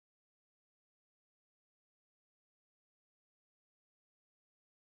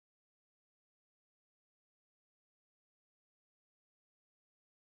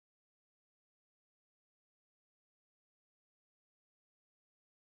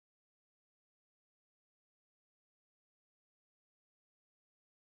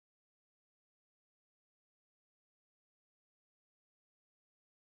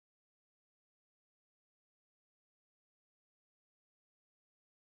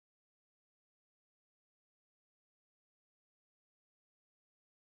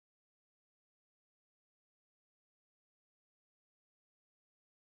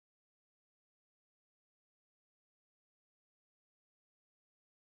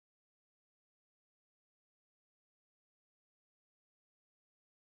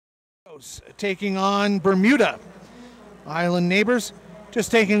Taking on Bermuda. Island neighbors. Just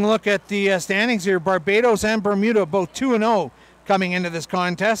taking a look at the standings here. Barbados and Bermuda both 2-0 coming into this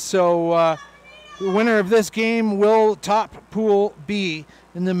contest. So the winner of this game will top Pool B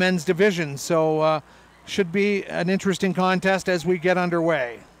in the men's division. So should be an interesting contest as we get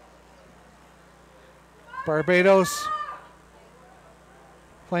underway. Barbados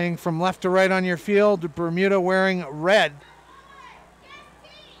playing from left to right on your field. Bermuda wearing red.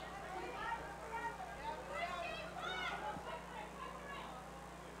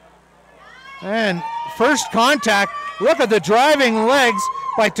 And first contact, look at the driving legs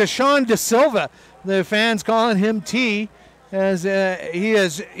by Tashawn De Silva. The fans calling him T, as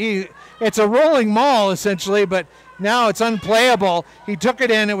it's a rolling maul essentially, but now it's unplayable. He took it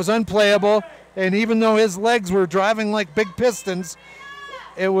in, it was unplayable, and even though his legs were driving like big pistons,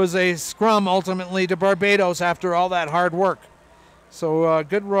 it was a scrum ultimately to Barbados after all that hard work. So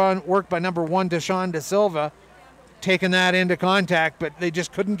good work by number 1, Tashawn De Silva, taking that into contact, but they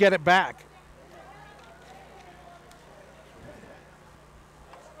just couldn't get it back.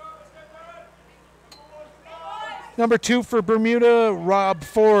 Number 2 for Bermuda, Rob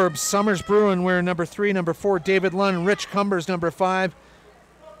Forbes. Summers Bruin wearing number 3. Number 4, David Lunn. Rich Cumbers, number 5.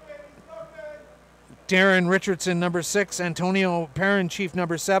 Darren Richardson, number 6. Antonio Perrin-Chief,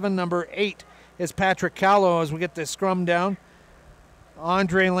 number 7. Number 8 is Patrick Callow as we get this scrum down.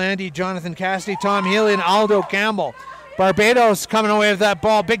 Andre Landy, Jonathan Cassidy, Tom Healy, and Aldo Campbell. Barbados coming away with that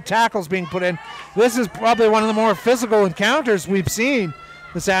ball. Big tackles being put in. This is probably one of the more physical encounters we've seen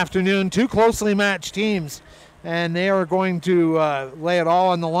this afternoon. Two closely matched teams. And they are going to lay it all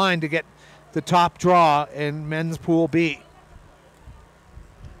on the line to get the top draw in men's Pool B.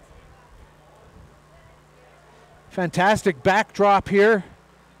 Fantastic backdrop here.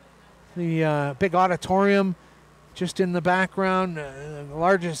 The big auditorium just in the background. The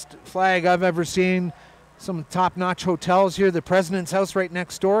largest flag I've ever seen. Some top-notch hotels here. The president's house right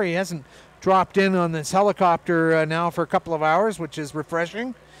next door. He hasn't dropped in on this helicopter now for a couple of hours, which is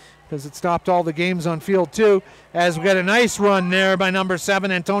refreshing, because it stopped all the games on field 2, as we got a nice run there by number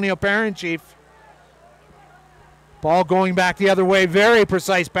 7, Antonio Perrin-Chief. Ball going back the other way. Very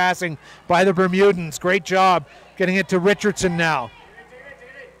precise passing by the Bermudans. Great job getting it to Richardson now.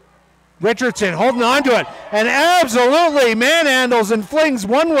 Richardson holding on to it and absolutely manhandles and flings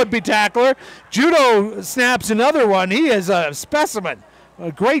one would-be tackler. Judo snaps another one. He is a specimen.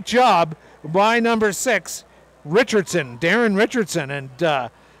 A great job by number 6, Richardson, Darren Richardson. And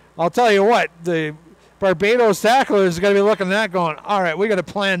I'll tell you what, the Barbados tacklers are going to be looking at that going, all right, we got to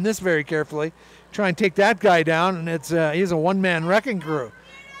plan this very carefully. Try and take that guy down, and he's a one-man wrecking crew.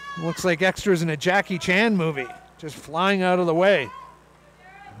 Looks like extras in a Jackie Chan movie, just flying out of the way.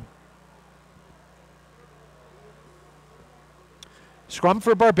 Scrum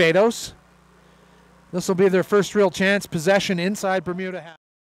for Barbados. This will be their first real chance. Possession inside Bermuda half.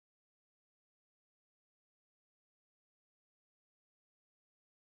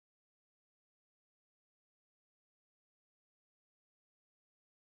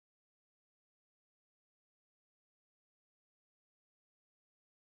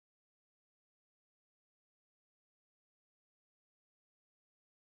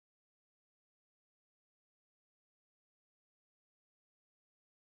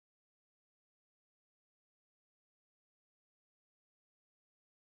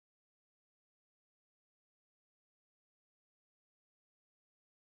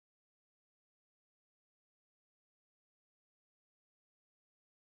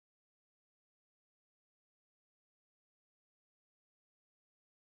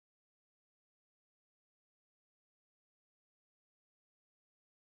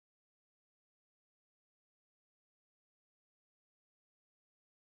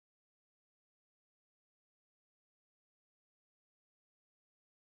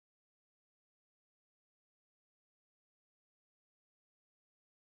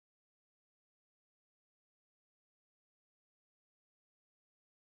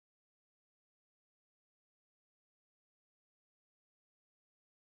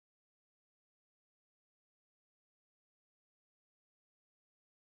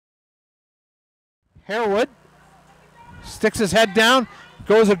 Harewood sticks his head down,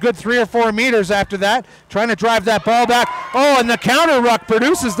 goes a good 3 or 4 meters after that, trying to drive that ball back. Oh, and the counter ruck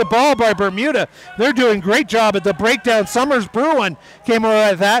produces the ball by Bermuda. They're doing a great job at the breakdown. Summers Bruin came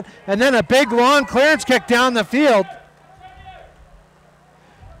away with that, and then a big long clearance kick down the field.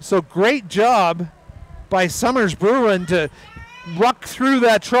 So great job by Summers Bruin to ruck through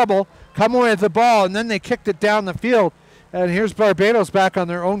that trouble, come away with the ball, and then they kicked it down the field. And here's Barbados back on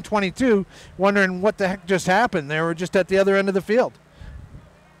their own 22, wondering what the heck just happened. They were just at the other end of the field.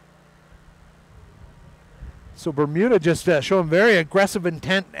 So Bermuda just showing very aggressive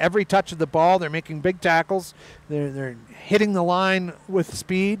intent every touch of the ball. They're making big tackles. They're hitting the line with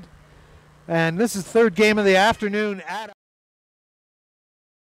speed. And this is third game of the afternoon at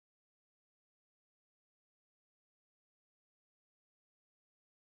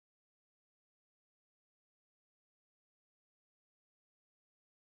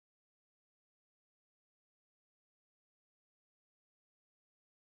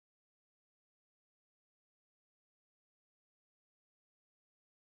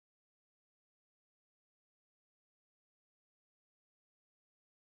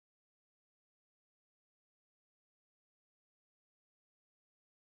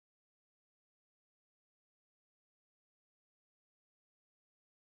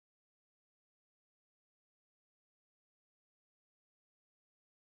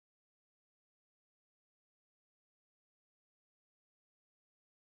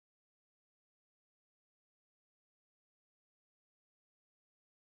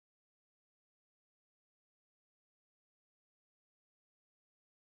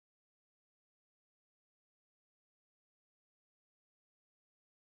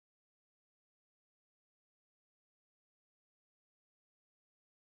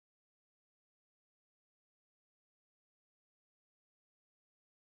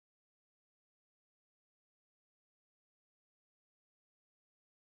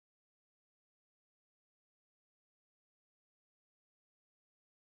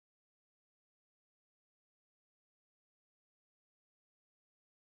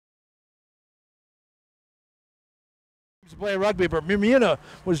to play rugby, but Bermuda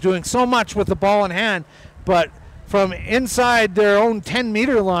was doing so much with the ball in hand, but from inside their own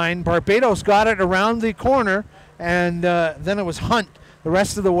 10-meter line, Barbados got it around the corner, and then it was Hunt the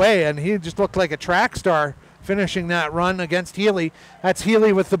rest of the way, and he just looked like a track star finishing that run against Healy. That's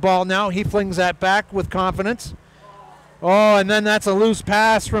Healy with the ball now. He flings that back with confidence. Oh, and then that's a loose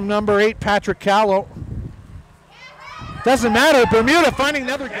pass from number 8, Patrick Callow. Doesn't matter. Bermuda finding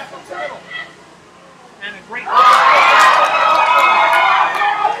another guy. And a great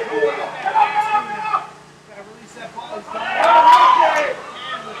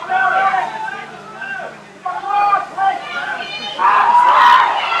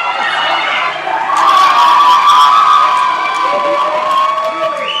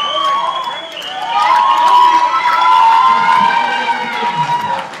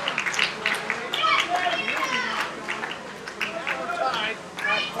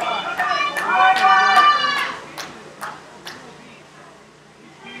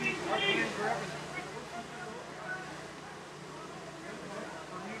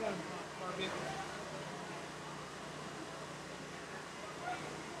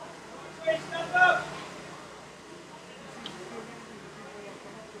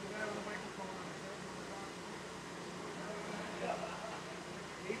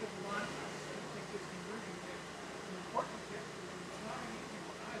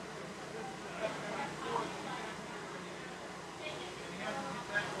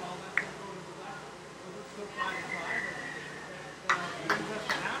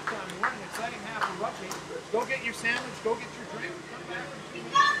Go get your sandwich, go get your drink, come back.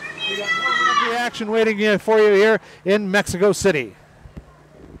 We got more rugby action waiting for you here in Mexico City.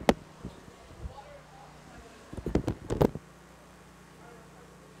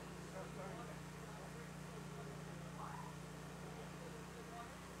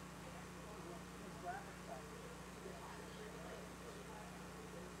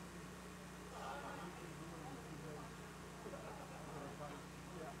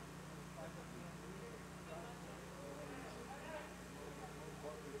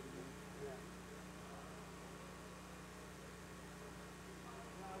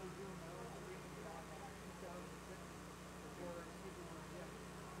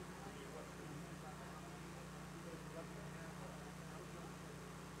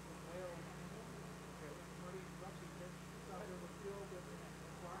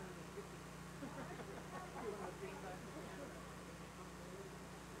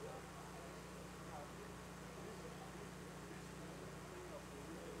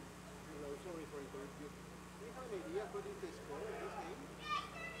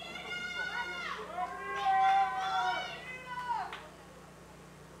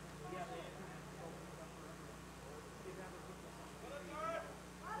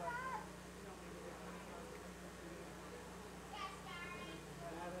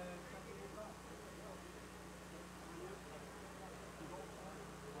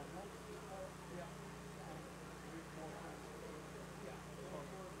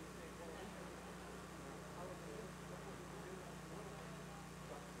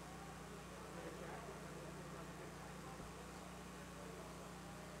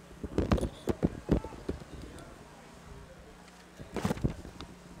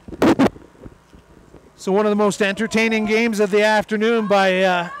 So one of the most entertaining games of the afternoon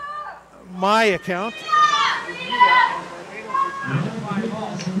by my account.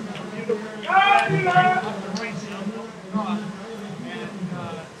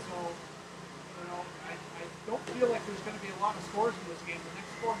 Feel like there's going to be a lot of scores in this game. The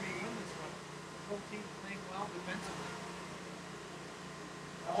next score may win this one. Both teams playing well defensively.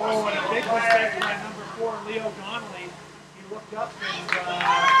 Oh, and a big mistake by number 4, Leo Donnelly. He looked up and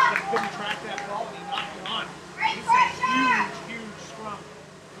just couldn't track that ball, and he knocked it on. He's a huge scrum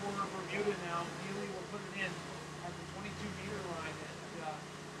for Bermuda now. Healy will put it in at the 22-meter line. And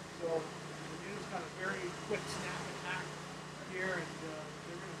so Bermuda's got a very quick snap attack here, and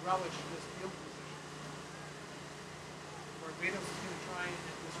they're going to relish this field position. Barbados is going to try and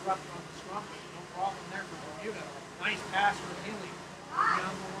disrupt on the scrum, but no problem there for Bermuda. Nice pass from Healy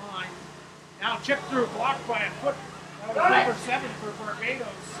down the line. Now chipped through, blocked by a foot. That was number 7 for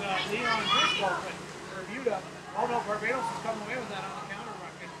Barbados, Leon Driscoll, but Bermuda. Oh no, Barbados is coming away with that on the counter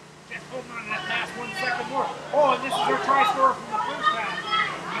ruck. And just holding on to that pass 1 second more. Oh, and this is their try score from the first half.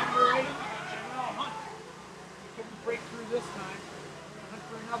 Number 8, Janelle Hunt. He couldn't break through this time. Hunt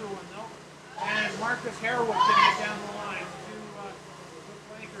for another one though. And Marcus Harewood getting it down the line to the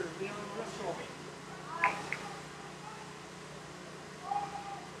flanker, Leon Driscoll.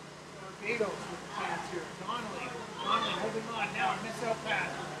 Barbados with the chance here. Donnelly holding on now. Miss out pass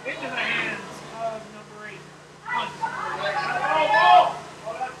into the hands of number 8. Hunt. Oh,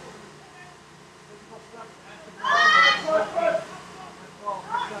 that's physical stuff at the ball. That ball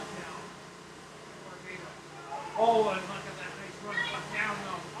hooked up now. Barbados. Oh, and look at that nice run. Down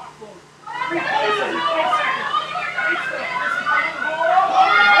now. Offload. 3 places in 3 seconds. Great stuff. This is the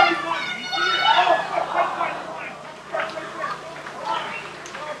ball. He's here. Oh, quick by the line.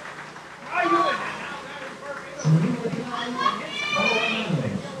 How you in? Now that is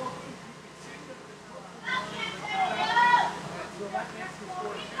Barbados. So that makes the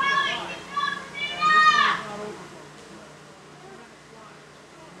score 2-5. And this one is not over. 2 minutes gone in the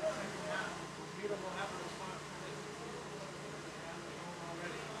second half. Bermuda will have a response for this.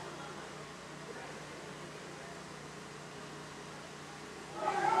 Already.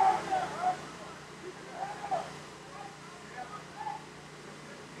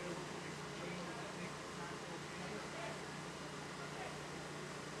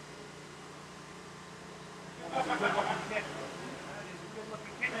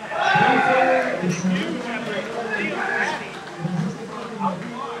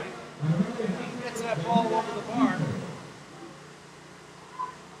 Gets that ball over the bar.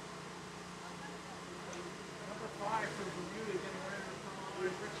 Number 5 for Bermuda getting ready to come on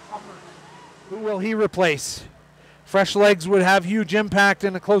with Rich Hubbard. Who will he replace? Fresh legs would have huge impact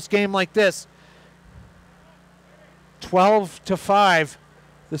in a close game like this. 12-5,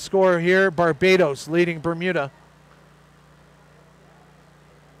 the score here. Barbados leading Bermuda.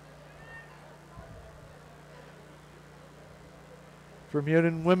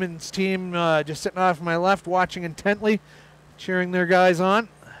 Bermudan women's team just sitting off my left, watching intently, cheering their guys on.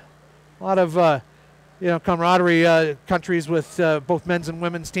 A lot of camaraderie countries with both men's and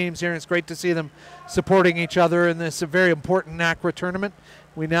women's teams here, and it's great to see them supporting each other in this very important NACRA tournament.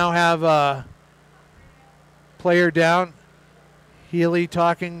 We now have a player down. Healy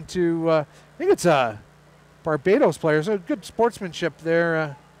talking to, I think it's a Barbados player, so good sportsmanship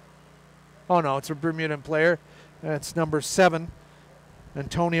there. Oh no, it's a Bermudan player. That's number 7.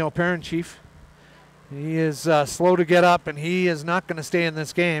 Antonio Parenchief. He is slow to get up, and he is not going to stay in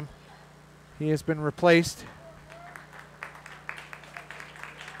this game. He has been replaced.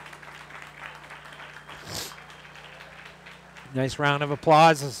 Nice round of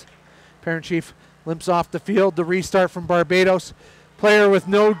applause as Parenchief limps off the field. The restart from Barbados. Player with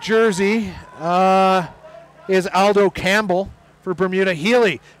no jersey is Aldo Campbell for Bermuda.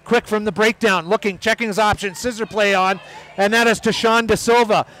 Healy, quick from the breakdown, looking, checking his options, scissor play on, and that is Tashawn De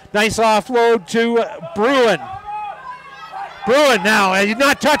Silva. Nice offload to Bruin. Bruin now, he's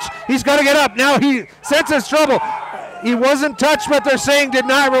not touched, he's got to get up. Now he senses trouble. He wasn't touched, but they're saying did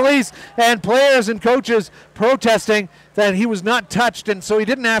not release, and players and coaches protesting that he was not touched, and so he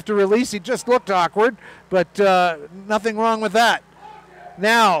didn't have to release. He just looked awkward, but nothing wrong with that.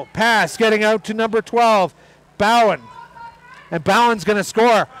 Now, pass getting out to number 12, Bowen. And Bowen's going to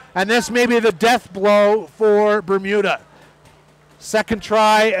score. And this may be the death blow for Bermuda. Second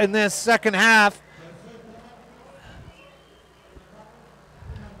try in this second half.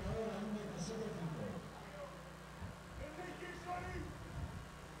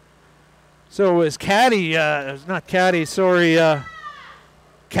 So is Caddy, not Caddy, sorry,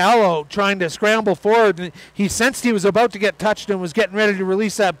 Callow trying to scramble forward. And he sensed he was about to get touched and was getting ready to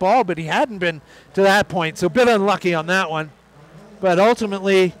release that ball, but he hadn't been to that point. So a bit unlucky on that one. But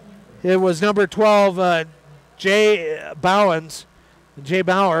ultimately, it was number 12, Jay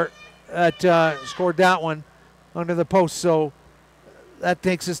Bauer, that scored that one under the post. So that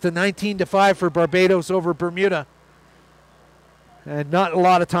takes us to 19-5 for Barbados over Bermuda. And not a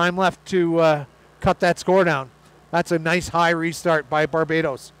lot of time left to cut that score down. That's a nice high restart by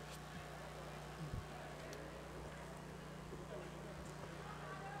Barbados.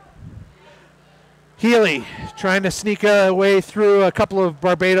 Healy trying to sneak away through a couple of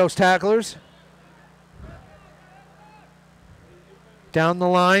Barbados tacklers. Down the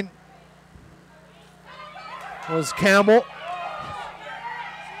line was Campbell.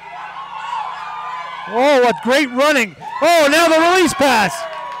 Oh, what great running. Oh, now the release pass.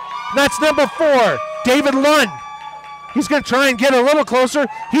 That's number 4, David Lund. He's going to try and get a little closer.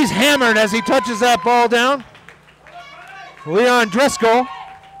 He's hammered as he touches that ball down. Leon Driscoll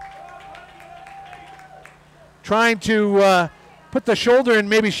trying to put the shoulder and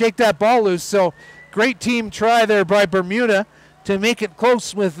maybe shake that ball loose. So great team try there by Bermuda to make it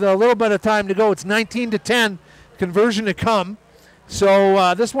close with a little bit of time to go. It's 19-10, conversion to come.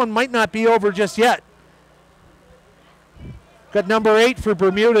 So this one might not be over just yet. Got number 8 for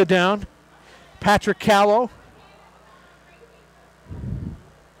Bermuda down, Patrick Callow.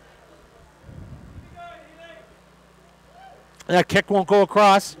 That kick won't go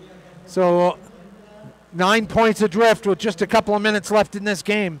across. So 9 points adrift with just a couple of minutes left in this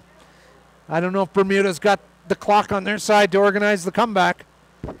game. I don't know if Bermuda's got the clock on their side to organize the comeback.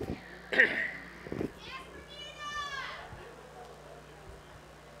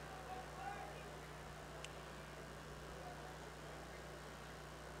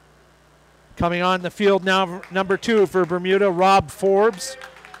 Coming on the field now, number 2 for Bermuda, Rob Forbes.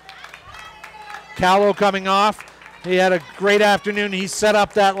 Callow coming off. He had a great afternoon. He set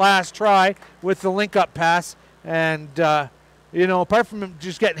up that last try with the link-up pass. And, you know, apart from him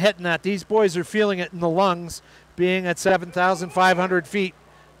just getting hit in that, these boys are feeling it in the lungs, being at 7,500 feet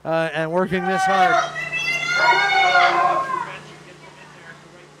and working this hard.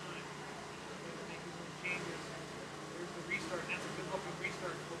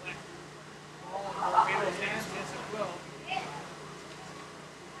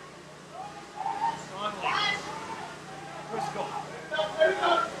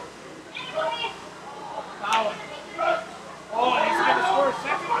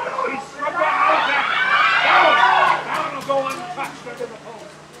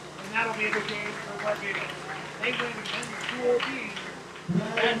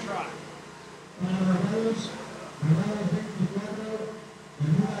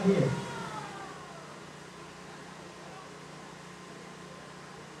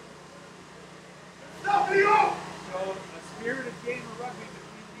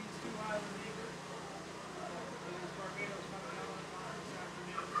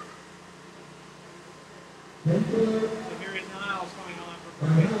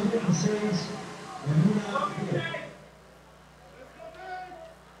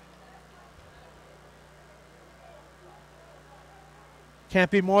 Can't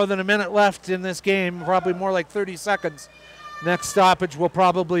be more than a minute left in this game, probably more like 30 seconds. Next stoppage will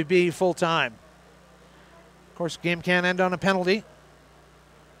probably be full time. Of course, game can't end on a penalty.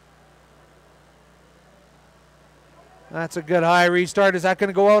 That's a good high restart. Is that going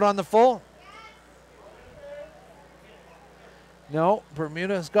to go out on the full? No,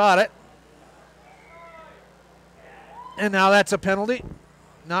 Bermuda's got it. And now that's a penalty.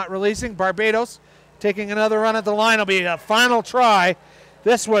 Not releasing. Barbados taking another run at the line. Will be a final try.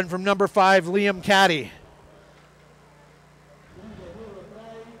 This one from number 5, Liam Caddy.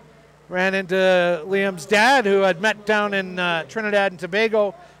 Ran into Liam's dad, who had met down in Trinidad and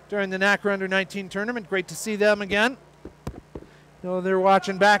Tobago during the NACRA Under-19 tournament. Great to see them again. You know, they're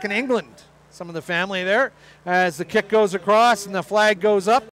watching back in England, some of the family there, as the kick goes across and the flag goes up.